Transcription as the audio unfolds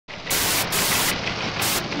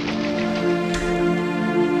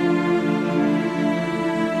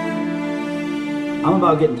I'm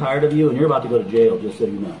about getting tired of you, and you're about to go to jail, just so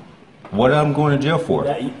you know. What am I going to jail for?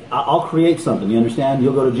 I'll create something, you understand?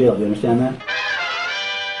 You'll go to jail, you understand that?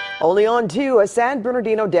 Only on two, a San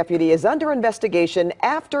Bernardino deputy is under investigation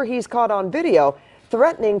after he's caught on video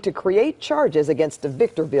threatening to create charges against a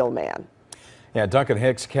Victorville man. Yeah, Duncan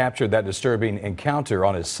Hicks captured that disturbing encounter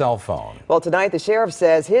on his cell phone. Well, tonight the sheriff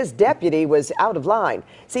says his deputy was out of line.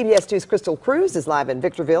 CBS 2's Crystal Cruz is live in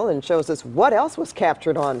Victorville and shows us what else was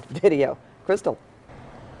captured on video. Crystal.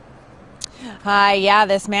 Hi, yeah,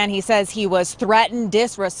 this man, he says he was threatened,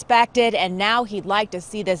 disrespected, and now he'd like to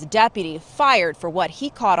see this deputy fired for what he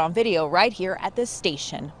caught on video right here at this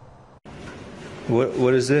station.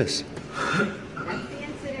 What is this? That's the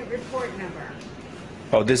incident report number.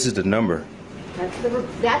 Oh, this is the number.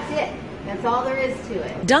 That's it. That's all there is to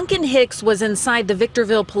it. Duncan Hicks was inside the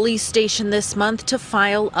Victorville police station this month to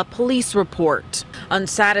file a police report.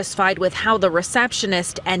 Unsatisfied with how the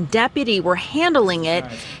receptionist and deputy were handling it,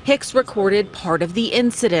 Hicks recorded part of the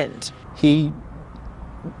incident. He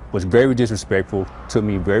was very disrespectful to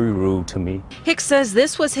me, very rude to me. Hicks says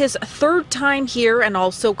this was his third time here and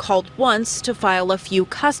also called once to file a few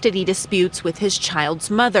custody disputes with his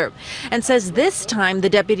child's mother, and says this time the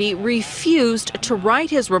deputy refused to write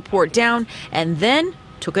his report down and then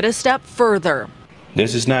took it a step further.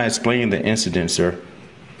 This is not explaining the incident, sir.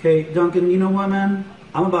 Okay, Duncan, you know what, man?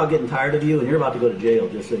 I'm about getting tired of you, and you're about to go to jail,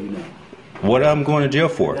 just so you know. What am I going to jail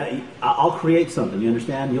for? I'll create something, you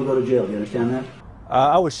understand? You'll go to jail, you understand that?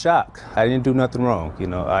 I was shocked. I didn't do nothing wrong. You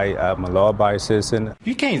know, I'm a law-abiding citizen.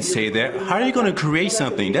 You can't say that. How are you going to create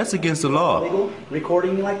something? That's against the law. Illegal?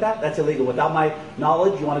 Recording me like that? That's illegal. Without my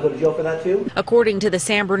knowledge, you want to go to jail for that too? According to the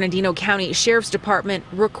San Bernardino County Sheriff's Department,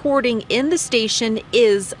 recording in the station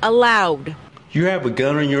is allowed. You have a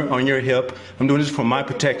gun on your hip. I'm doing this for my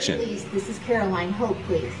protection. Please, this is Caroline Hope,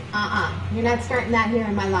 please. You're not starting that here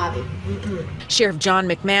in my lobby. Sheriff John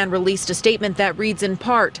McMahon released a statement that reads in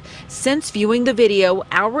part, "Since viewing the video,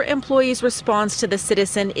 our employee's response to the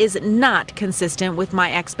citizen is not consistent with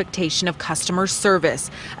my expectation of customer service.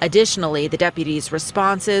 Additionally, the deputy's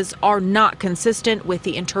responses are not consistent with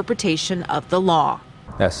the interpretation of the law."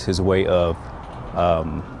 That's his way of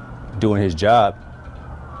doing his job.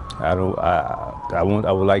 I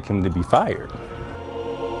would like him to be fired.